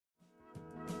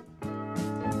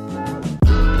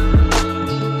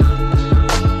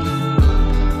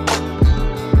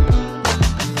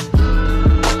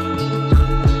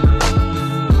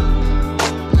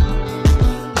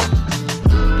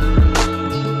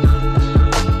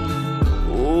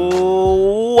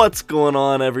What's going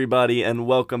on, everybody, and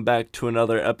welcome back to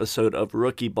another episode of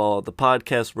Rookie Ball, the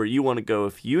podcast where you want to go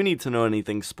if you need to know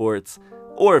anything sports,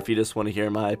 or if you just want to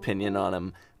hear my opinion on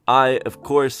them. I, of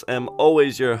course, am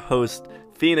always your host,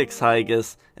 Phoenix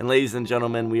Hygas, and ladies and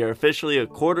gentlemen, we are officially a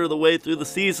quarter of the way through the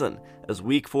season, as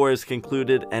Week 4 is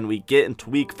concluded and we get into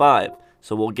Week 5,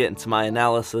 so we'll get into my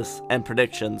analysis and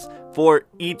predictions for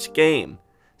each game.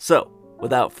 So,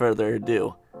 without further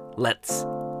ado, let's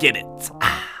get it.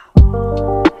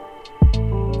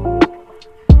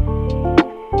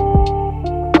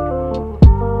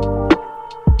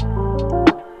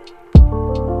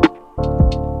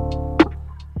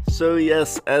 So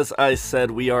yes, as I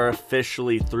said, we are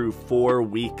officially through 4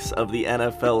 weeks of the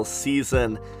NFL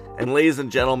season, and ladies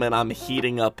and gentlemen, I'm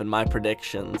heating up in my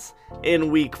predictions.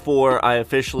 In Week 4, I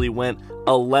officially went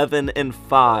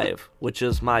 11-5, which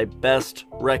is my best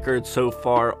record so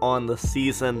far on the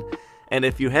season, and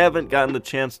if you haven't gotten the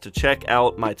chance to check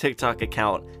out my TikTok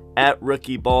account, at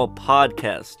Rookie Ball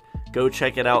Podcast, go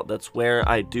check it out. That's where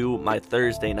I do my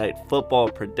Thursday night football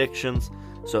predictions.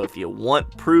 So if you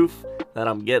want proof that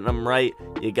I'm getting them right,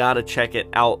 you gotta check it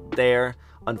out there.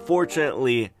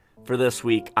 Unfortunately, for this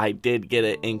week, I did get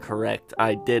it incorrect.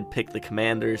 I did pick the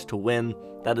Commanders to win.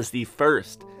 That is the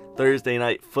first Thursday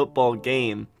night football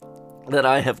game that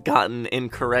I have gotten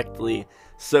incorrectly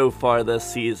so far this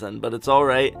season. But it's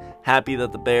alright. Happy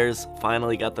that the Bears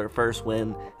finally got their first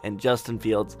win, and Justin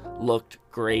Fields looked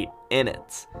great in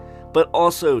it. But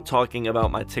also, talking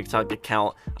about my TikTok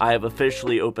account, I have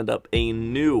officially opened up a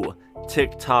new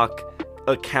TikTok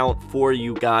account for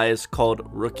you guys called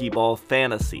Rookie Ball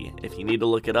Fantasy. If you need to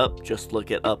look it up, just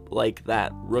look it up like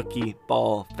that, Rookie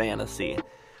Ball Fantasy.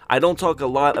 I don't talk a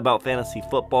lot about fantasy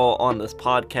football on this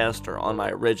podcast or on my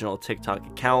original TikTok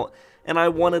account, and I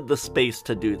wanted the space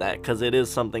to do that because it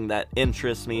is something that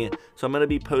interests me. So I'm going to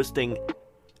be posting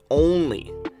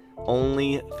only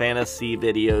fantasy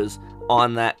videos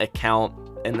on that account,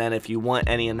 and then if you want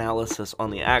any analysis on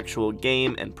the actual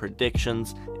game and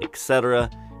predictions, etc.,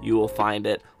 you will find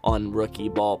it on Rookie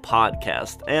Ball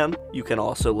Podcast, and you can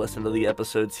also listen to the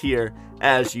episodes here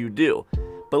as you do.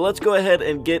 But let's go ahead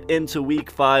and get into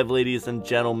Week 5, ladies and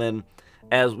gentlemen,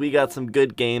 as we got some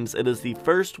good games. It is the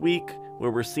first week where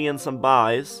we're seeing some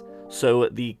buys. So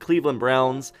the Cleveland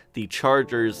Browns, the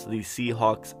Chargers, the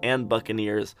Seahawks, and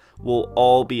Buccaneers will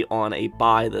all be on a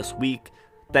bye this week.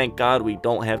 Thank God we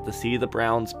don't have to see the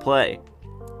Browns play.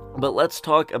 But let's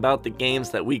talk about the games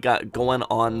that we got going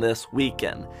on this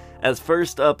weekend. As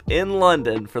first up, in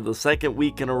London for the second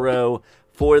week in a row,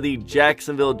 for the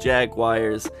Jacksonville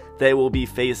Jaguars, they will be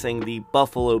facing the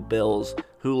Buffalo Bills,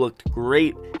 who looked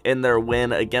great in their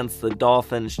win against the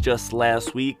Dolphins just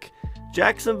last week.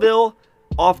 Jacksonville,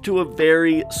 off to a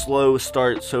very slow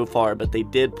start so far, but they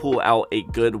did pull out a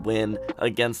good win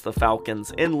against the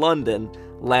Falcons in London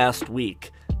last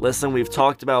week. Listen, we've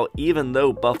talked about, even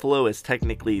though Buffalo is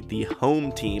technically the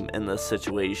home team in this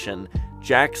situation,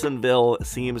 Jacksonville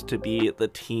seems to be the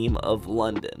team of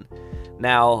London.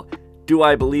 Now, do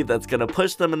I believe that's going to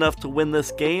push them enough to win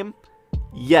this game?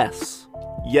 Yes.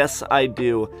 Yes, I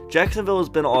do. Jacksonville has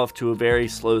been off to a very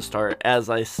slow start.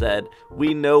 As I said,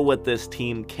 we know what this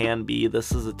team can be.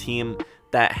 This is a team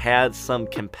that had some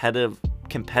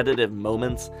competitive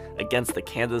moments against the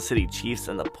Kansas City Chiefs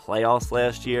in the playoffs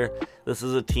last year. This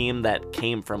is a team that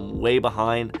came from way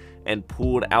behind and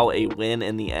pulled out a win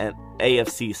in the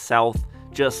AFC South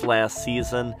just last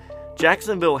season.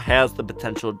 Jacksonville has the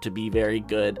potential to be very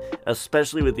good,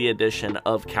 especially with the addition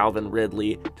of Calvin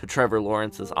Ridley to Trevor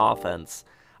Lawrence's offense.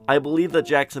 I believe that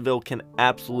Jacksonville can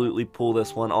absolutely pull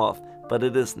this one off, but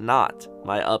it is not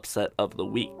my upset of the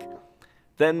week.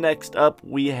 Then next up,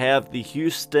 we have the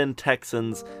Houston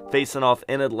Texans facing off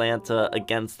in Atlanta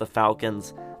against the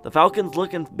Falcons. The Falcons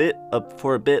looking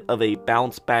for a bit of a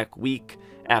bounce back week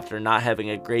after not having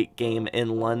a great game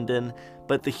in London,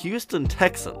 but the Houston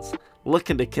Texans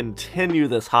looking to continue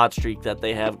this hot streak that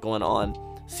they have going on.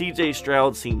 CJ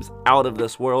Stroud seems out of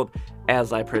this world,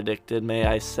 as I predicted, may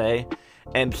I say,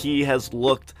 and he has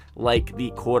looked like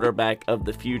the quarterback of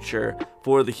the future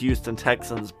for the Houston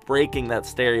Texans, breaking that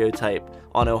stereotype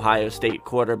on Ohio State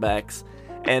quarterbacks,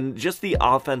 and just the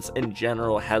offense in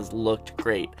general has looked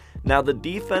great. Now, the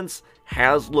defense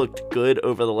has looked good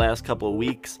over the last couple of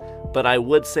weeks, but I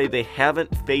would say they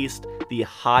haven't faced the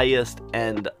highest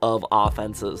end of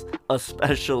offenses,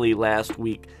 especially last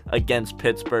week against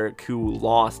Pittsburgh, who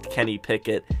lost Kenny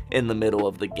Pickett in the middle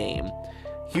of the game.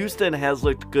 Houston has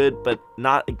looked good, but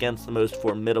not against the most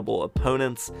formidable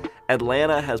opponents.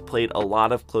 Atlanta has played a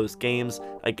lot of close games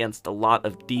against a lot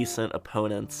of decent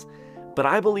opponents. but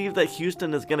I believe that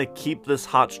Houston is going to keep this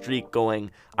hot streak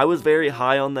going. I was very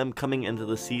high on them coming into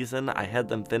the season. I had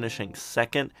them finishing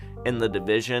second in the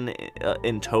division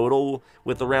in total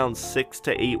with around 6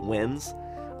 to 8 wins.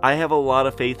 I have a lot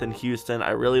of faith in Houston.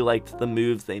 I really liked the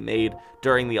moves they made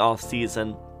during the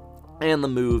offseason and the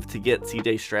move to get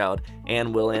CJ Stroud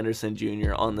and Will Anderson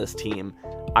Jr. on this team.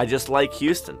 I just like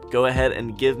Houston. Go ahead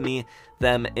and give me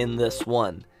them in this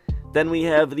one. Then we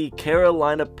have the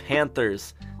Carolina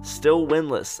Panthers, still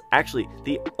winless. Actually,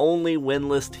 the only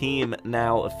winless team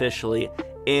now officially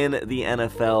in the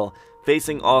NFL,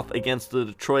 facing off against the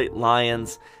Detroit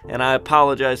Lions. And I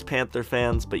apologize, Panther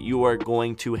fans, but you are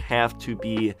going to have to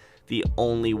be the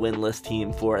only winless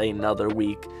team for another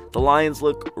week. The Lions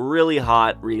look really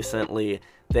hot recently.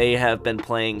 They have been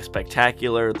playing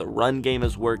spectacular. The run game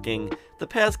is working. The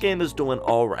pass game is doing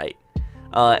all right.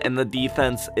 And the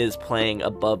defense is playing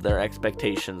above their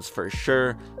expectations for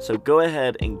sure. So go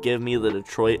ahead and give me the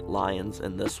Detroit Lions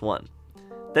in this one.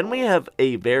 Then we have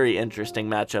a very interesting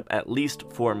matchup, at least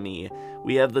for me.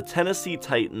 We have the Tennessee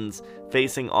Titans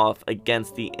facing off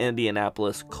against the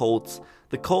Indianapolis Colts.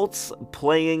 The Colts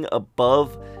playing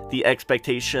above the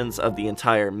expectations of the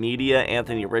entire media.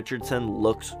 Anthony Richardson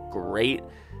looks great.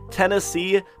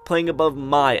 Tennessee playing above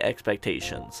my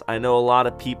expectations. I know a lot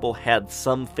of people had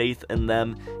some faith in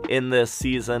them in this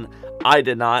season. I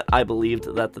did not. I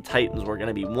believed that the Titans were going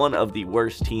to be one of the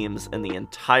worst teams in the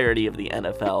entirety of the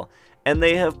NFL. And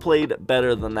they have played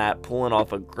better than that, pulling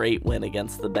off a great win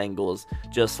against the Bengals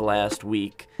just last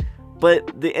week.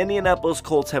 But the Indianapolis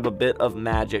Colts have a bit of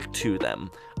magic to them.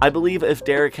 I believe if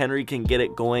Derrick Henry can get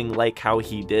it going like how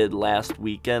he did last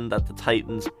weekend, that the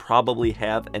Titans probably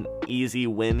have an easy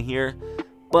win here.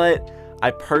 But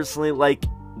I personally like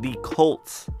the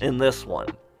Colts in this one.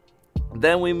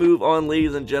 Then we move on,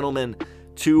 ladies and gentlemen,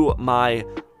 to my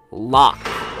lock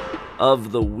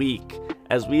of the week,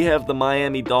 as we have the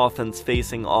Miami Dolphins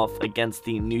facing off against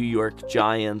the New York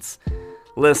Giants.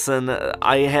 Listen,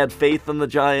 I had faith in the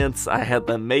Giants. I had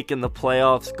them making the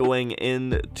playoffs going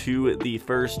into the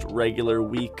first regular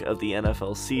week of the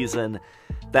NFL season.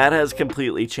 That has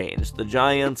completely changed. The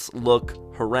Giants look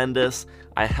horrendous.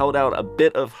 I held out a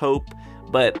bit of hope,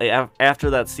 but after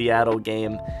that Seattle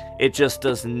game, it just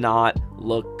does not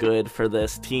look good for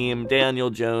this team. Daniel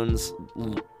Jones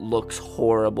looks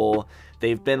horrible.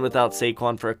 They've been without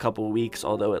Saquon for a couple weeks,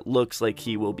 although it looks like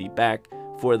he will be back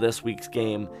for this week's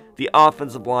game. The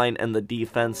offensive line and the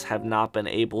defense have not been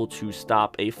able to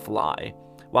stop a fly.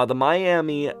 While the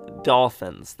Miami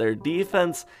Dolphins, their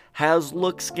defense has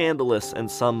looked scandalous in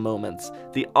some moments,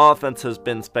 the offense has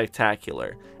been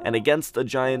spectacular. And against the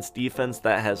Giants defense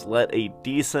that has let a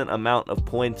decent amount of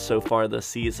points so far this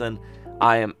season,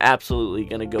 I am absolutely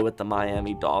going to go with the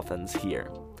Miami Dolphins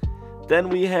here. Then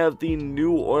we have the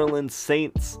New Orleans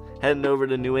Saints heading over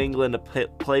to New England to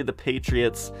play the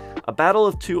Patriots. A battle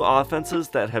of two offenses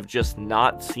that have just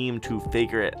not seemed to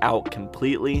figure it out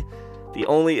completely. The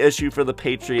only issue for the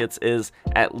Patriots is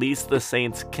at least the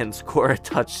Saints can score a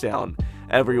touchdown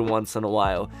every once in a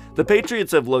while. The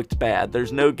Patriots have looked bad.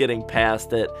 There's no getting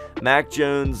past it. Mac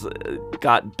Jones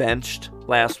got benched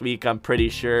last week, I'm pretty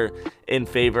sure, in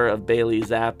favor of Bailey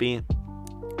Zappi.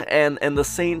 And the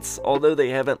Saints, although they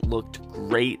haven't looked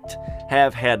great,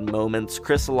 have had moments.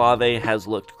 Chris Olave has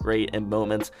looked great in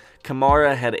moments.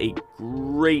 Kamara had a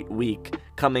great week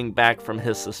coming back from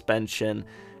his suspension.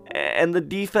 And the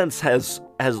defense has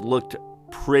looked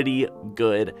pretty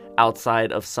good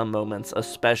outside of some moments,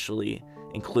 especially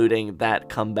including that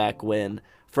comeback win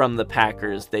from the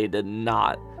Packers. They did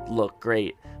not look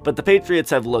great. But the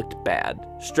Patriots have looked bad,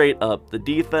 straight up. The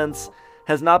defense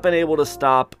has not been able to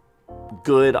stop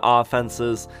good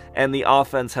offenses, and the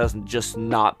offense has just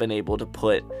not been able to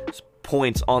put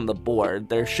points on the board.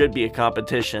 There should be a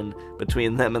competition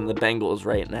between them and the Bengals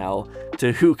right now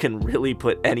to who can really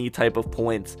put any type of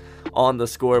points on the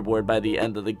scoreboard by the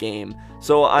end of the game.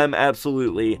 So I'm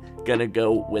absolutely gonna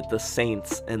go with the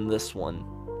Saints in this one.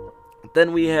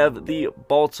 Then we have the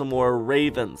Baltimore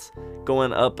Ravens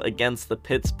going up against the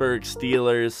Pittsburgh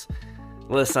Steelers.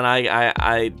 Listen,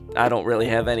 I don't really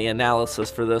have any analysis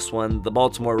for this one. The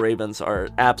Baltimore Ravens are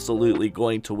absolutely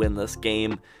going to win this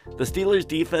game. The Steelers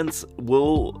defense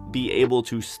will be able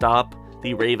to stop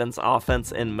the Ravens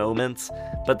offense in moments,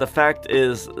 but the fact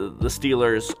is the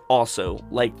Steelers also,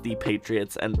 like the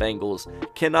Patriots and Bengals,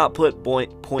 cannot put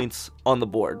points on the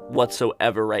board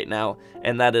whatsoever right now,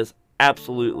 and that is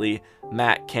absolutely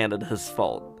Matt Canada's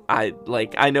fault. I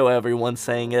know everyone's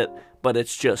saying it, but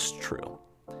it's just true.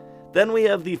 Then we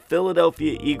have the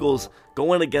Philadelphia Eagles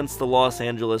going against the Los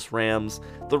Angeles Rams.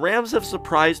 The Rams have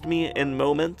surprised me in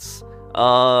moments.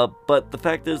 But the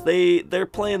fact is they're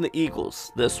playing the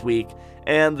Eagles this week,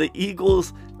 and the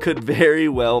Eagles could very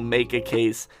well make a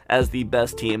case as the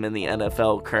best team in the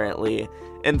NFL currently.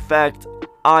 In fact,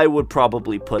 I would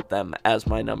probably put them as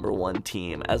my number one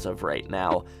team as of right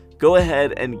now. Go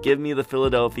ahead and give me the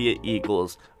Philadelphia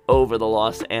Eagles over the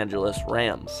Los Angeles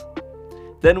Rams.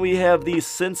 Then we have the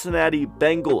Cincinnati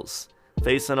Bengals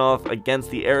facing off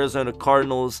against the Arizona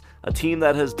Cardinals, a team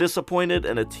that has disappointed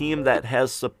and a team that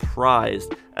has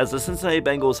surprised, as the Cincinnati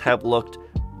Bengals have looked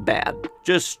bad,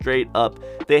 just straight up.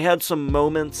 They had some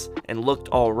moments and looked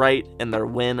alright in their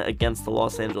win against the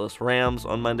Los Angeles Rams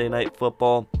on Monday Night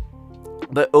Football,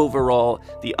 but overall,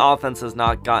 the offense has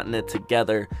not gotten it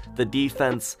together. The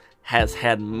defense has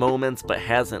had moments but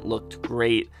hasn't looked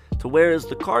great. To whereas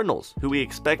the Cardinals, who we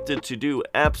expected to do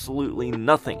absolutely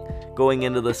nothing going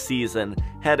into the season,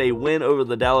 had a win over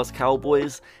the Dallas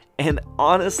Cowboys and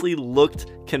honestly looked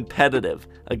competitive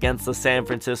against the San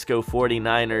Francisco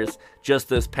 49ers just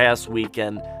this past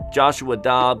weekend. Joshua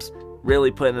Dobbs really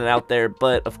putting it out there,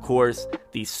 but of course,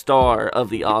 the star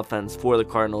of the offense for the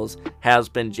Cardinals has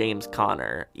been James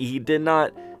Conner. He did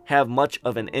not have much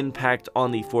of an impact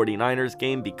on the 49ers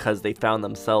game because they found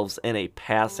themselves in a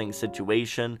passing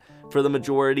situation for the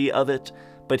majority of it,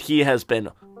 but he has been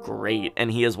great,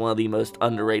 and he is one of the most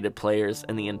underrated players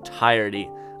in the entirety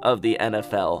of the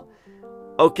NFL.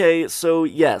 Okay, so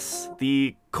yes,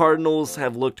 the Cardinals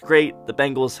have looked great, the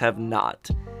Bengals have not.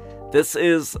 This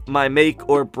is my make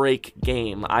or break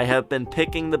game. I have been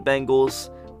picking the Bengals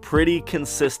pretty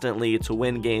consistently to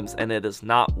win games, and it has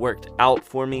not worked out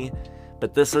for me.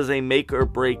 But this is a make or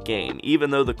break game. Even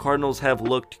though the Cardinals have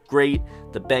looked great,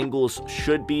 the Bengals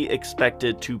should be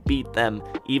expected to beat them,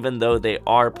 even though they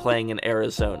are playing in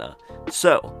Arizona.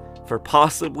 So, for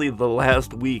possibly the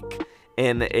last week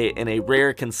in a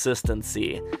rare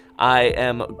consistency, I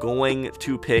am going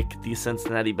to pick the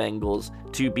Cincinnati Bengals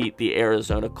to beat the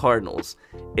Arizona Cardinals.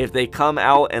 If they come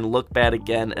out and look bad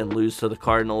again and lose to the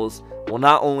Cardinals, well,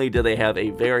 not only do they have a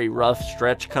very rough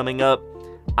stretch coming up,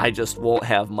 I just won't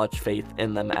have much faith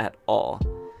in them at all.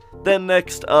 Then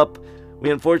next up, we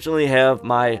unfortunately have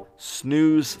my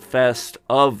snooze fest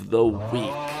of the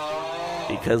week.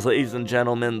 Because, ladies and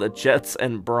gentlemen, the Jets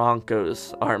and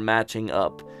Broncos are matching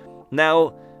up.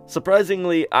 Now,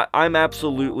 surprisingly, I'm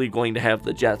absolutely going to have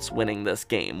the Jets winning this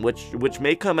game, which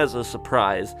may come as a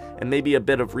surprise, and maybe a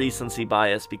bit of recency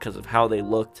bias because of how they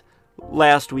looked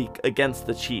last week against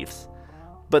the Chiefs.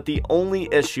 But the only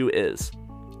issue is,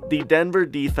 the Denver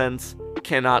defense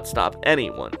cannot stop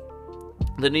anyone.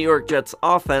 The New York Jets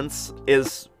offense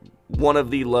is one of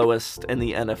the lowest in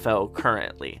the NFL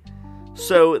currently.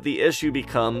 So the issue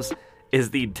becomes, is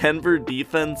the Denver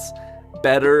defense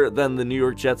better than the New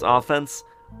York Jets offense?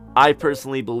 I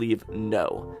personally believe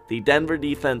no. The Denver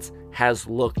defense has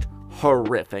looked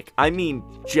horrific. I mean,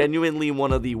 genuinely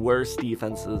one of the worst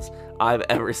defenses I've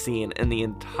ever seen in the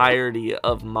entirety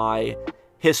of my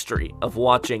history of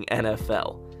watching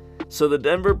NFL. So the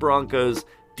Denver Broncos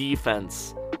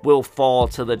defense will fall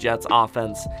to the Jets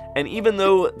offense, and even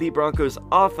though the Broncos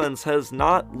offense has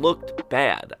not looked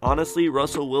bad, honestly,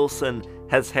 Russell Wilson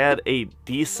has had a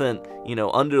decent,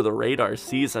 under the radar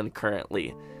season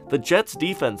currently. The Jets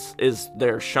defense is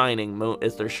their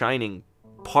shining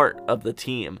part of the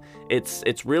team.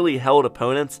 It's really held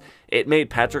opponents. It made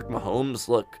Patrick Mahomes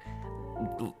look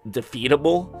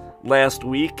defeatable last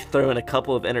week, throwing a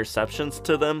couple of interceptions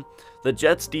to them. The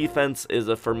Jets defense is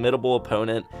a formidable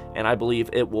opponent, and I believe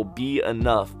it will be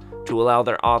enough to allow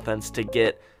their offense to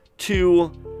get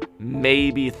 2,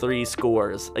 maybe 3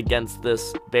 scores against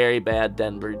this very bad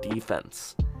Denver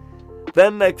defense.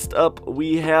 Then next up,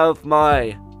 we have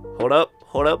my, hold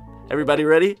up, everybody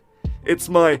ready? It's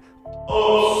my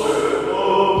upset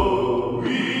of the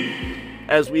week,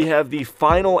 as we have the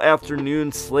final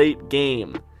afternoon slate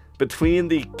game between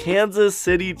the Kansas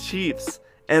City Chiefs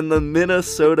and the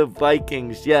Minnesota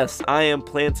Vikings. Yes, I am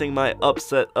planting my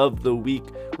upset of the week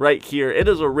right here. It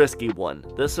is a risky one.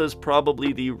 This is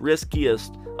probably the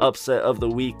riskiest upset of the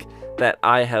week that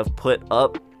I have put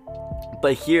up.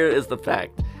 But here is the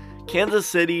fact. Kansas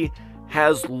City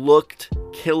has looked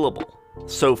killable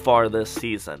so far this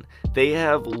season. They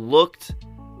have looked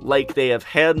like they have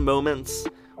had moments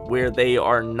where they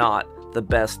are not the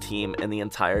best team in the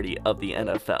entirety of the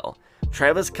NFL.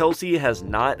 Travis Kelce has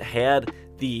not had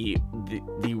the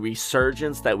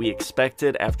resurgence that we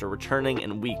expected after returning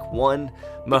in week 1.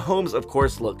 Mahomes, of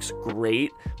course, looks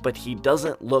great, but he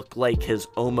doesn't look like his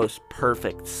almost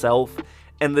perfect self.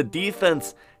 And the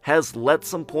defense has let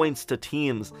some points to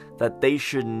teams that they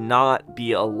should not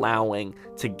be allowing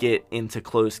to get into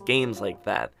close games like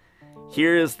that.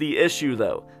 Here is the issue,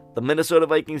 though. The Minnesota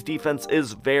Vikings defense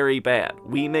is very bad.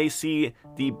 We may see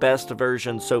the best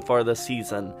version so far this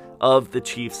season of the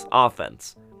Chiefs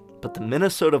offense. But the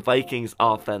Minnesota Vikings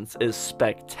offense is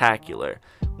spectacular.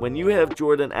 When you have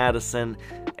Jordan Addison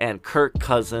and Kirk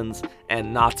Cousins,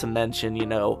 and not to mention,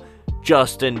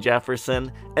 Justin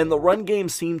Jefferson, and the run game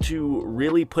seemed to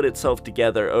really put itself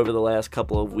together over the last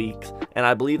couple of weeks, and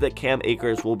I believe that Cam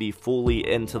Akers will be fully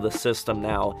into the system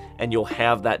now, and you'll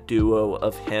have that duo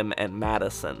of him and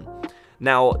Madison.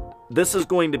 Now, this is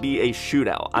going to be a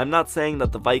shootout. I'm not saying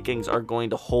that the Vikings are going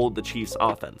to hold the Chiefs'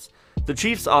 offense. The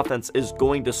Chiefs' offense is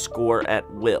going to score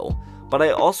at will, but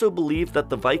I also believe that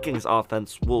the Vikings'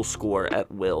 offense will score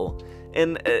at will,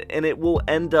 and it will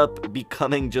end up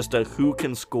becoming just a who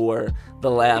can score the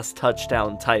last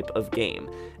touchdown type of game.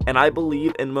 And I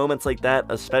believe in moments like that,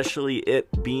 especially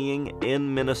it being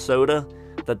in Minnesota,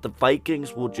 that the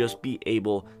Vikings will just be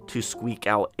able to squeak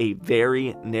out a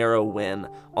very narrow win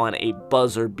on a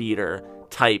buzzer beater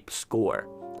type score.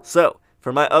 So,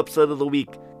 for my upset of the week,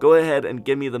 go ahead and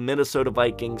give me the Minnesota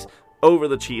Vikings over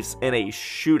the Chiefs in a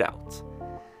shootout.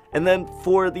 And then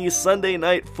for the Sunday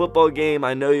night football game,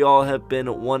 I know y'all have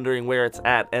been wondering where it's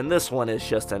at, and this one is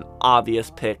just an obvious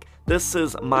pick. This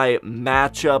is my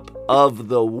matchup of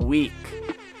the week,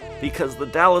 because the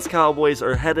Dallas Cowboys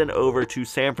are heading over to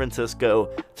San Francisco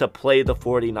to play the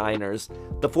 49ers.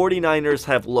 The 49ers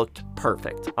have looked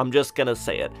perfect. I'm just going to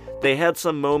say it. They had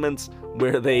some moments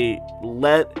where they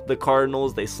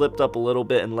slipped up a little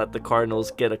bit and let the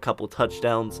Cardinals get a couple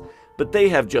touchdowns, but they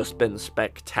have just been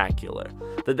spectacular.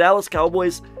 The Dallas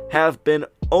Cowboys have been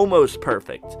almost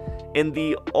perfect.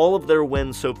 In all of their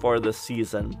wins so far this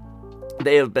season,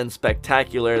 they have been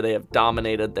spectacular. They have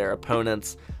dominated their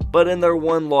opponents. But in their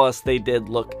one loss, they did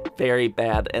look very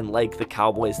bad and like the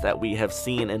Cowboys that we have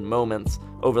seen in moments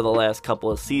over the last couple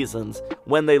of seasons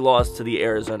when they lost to the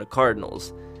Arizona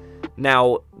Cardinals.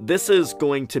 Now, this is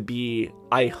going to be,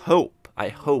 I hope,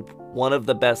 one of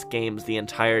the best games the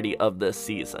entirety of this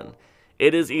season.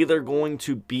 It is either going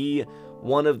to be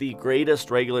one of the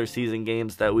greatest regular season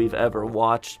games that we've ever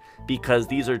watched, because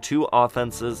these are two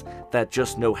offenses that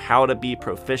just know how to be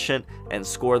proficient and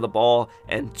score the ball,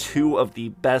 and two of the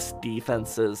best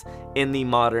defenses in the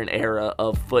modern era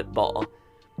of football.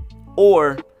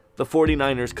 Or the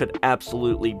 49ers could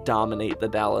absolutely dominate the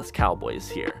Dallas Cowboys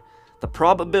here. The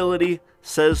probability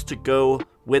says to go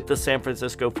with the San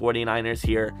Francisco 49ers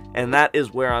here, and that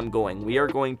is where I'm going. We are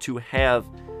going to have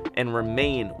and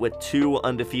remain with two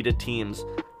undefeated teams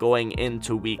going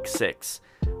into week 6.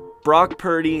 Brock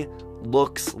Purdy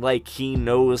looks like he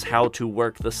knows how to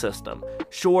work the system.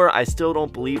 Sure, I still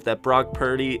don't believe that Brock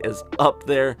Purdy is up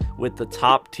there with the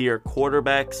top tier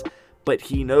quarterbacks, but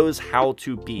he knows how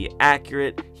to be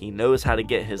accurate. He knows how to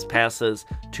get his passes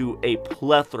to a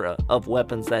plethora of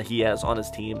weapons that he has on his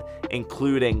team,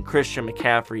 including Christian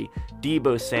McCaffrey,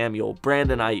 Deebo Samuel,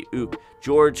 Brandon Ayuk,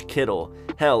 George Kittle,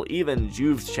 hell, even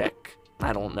Juszczyk.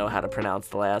 I don't know how to pronounce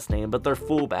the last name, but they're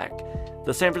fullback.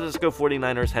 The San Francisco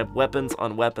 49ers have weapons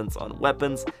on weapons on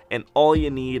weapons, and all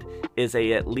you need is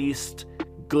a at least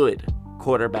good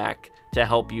quarterback to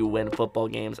help you win football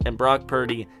games, and Brock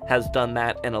Purdy has done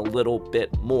that and a little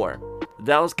bit more. The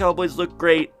Dallas Cowboys look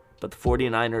great, but the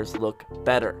 49ers look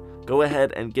better. Go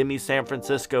ahead and give me San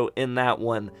Francisco in that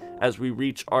one as we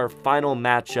reach our final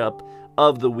matchup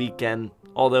of the weekend,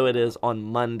 although it is on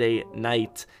Monday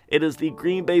night. It is the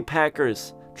Green Bay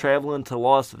Packers traveling to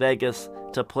Las Vegas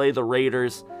to play the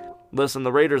Raiders. Listen,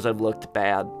 the Raiders have looked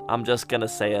bad. I'm just going to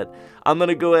say it. I'm going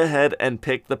to go ahead and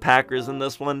pick the Packers in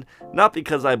this one, not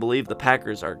because I believe the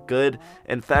Packers are good.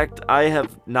 In fact, I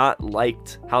have not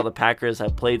liked how the Packers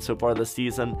have played so far this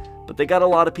season, but they got a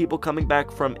lot of people coming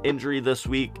back from injury this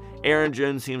week. Aaron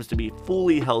Jones seems to be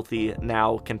fully healthy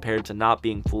now compared to not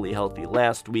being fully healthy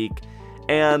last week,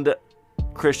 and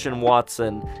Christian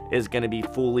Watson is going to be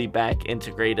fully back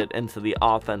integrated into the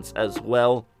offense as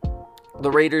well.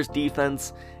 The Raiders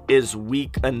defense is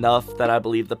weak enough that I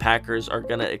believe the Packers are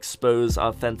going to expose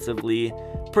offensively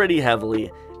pretty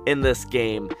heavily in this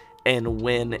game and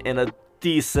win in a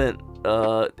decent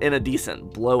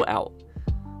blowout.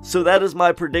 So that is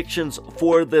my predictions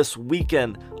for this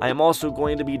weekend. I am also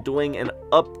going to be doing an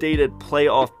updated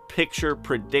playoff picture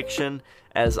prediction,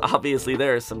 as obviously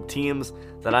there are some teams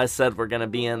that I said were going to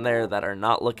be in there that are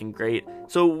not looking great.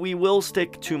 So we will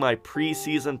stick to my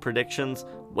preseason predictions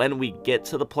when we get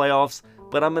to the playoffs,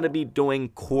 but I'm going to be doing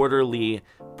quarterly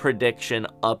prediction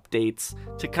updates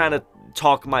to kind of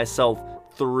talk myself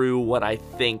through what I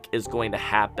think is going to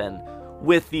happen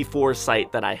with the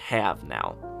foresight that I have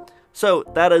now. So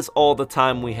that is all the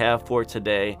time we have for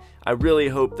today. I really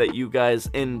hope that you guys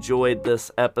enjoyed this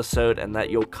episode and that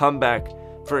you'll come back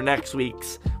for next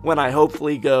week's, when I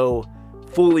hopefully go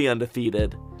fully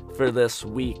undefeated for this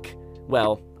week.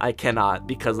 Well, I cannot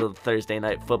because of the Thursday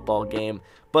night football game,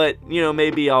 but,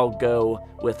 maybe I'll go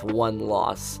with 1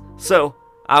 loss. So,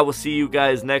 I will see you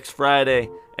guys next Friday,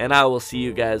 and I will see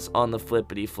you guys on the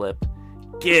flippity flip.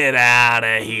 Get out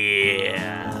of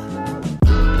here.